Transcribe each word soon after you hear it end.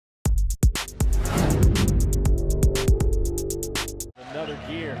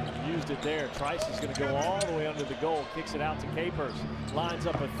it there. Trice is going to go all the way under the goal, kicks it out to Capers, lines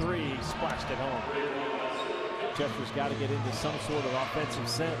up a three, splashed it home. Jeffers got to get into some sort of offensive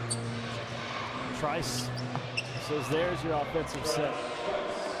set. Trice says there's your offensive set.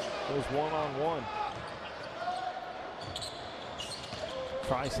 Goes one-on-one.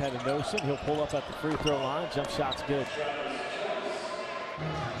 Trice had a notion. He'll pull up at the free throw line. Jump shot's good.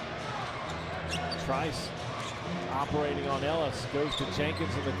 Trice operating on Ellis. Goes to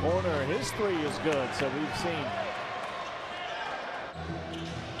Jenkins in the corner. His three is good. So we've seen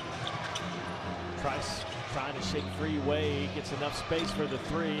Trice trying to shake free way. He gets enough space for the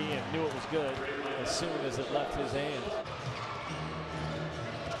three and knew it was good as soon as it left his hands.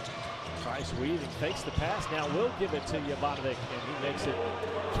 Trice weaving, fakes the pass, now will give it to Jovanovic, and he makes it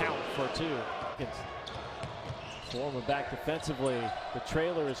count for two. Forward back defensively. The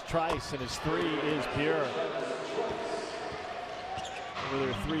trailer is Trice, and his three is pure. Over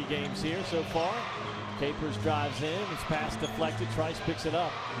their 3 games here so far. Capers drives in, his pass deflected, Trice picks it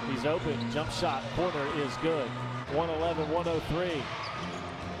up. He's open, jump shot, corner is good. 111-103.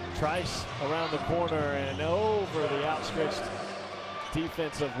 Trice around the corner and over the outstretched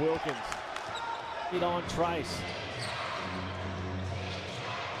defense of Wilkins. It on Trice.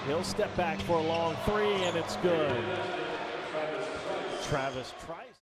 He'll step back for a long three and it's good. Travis Trice.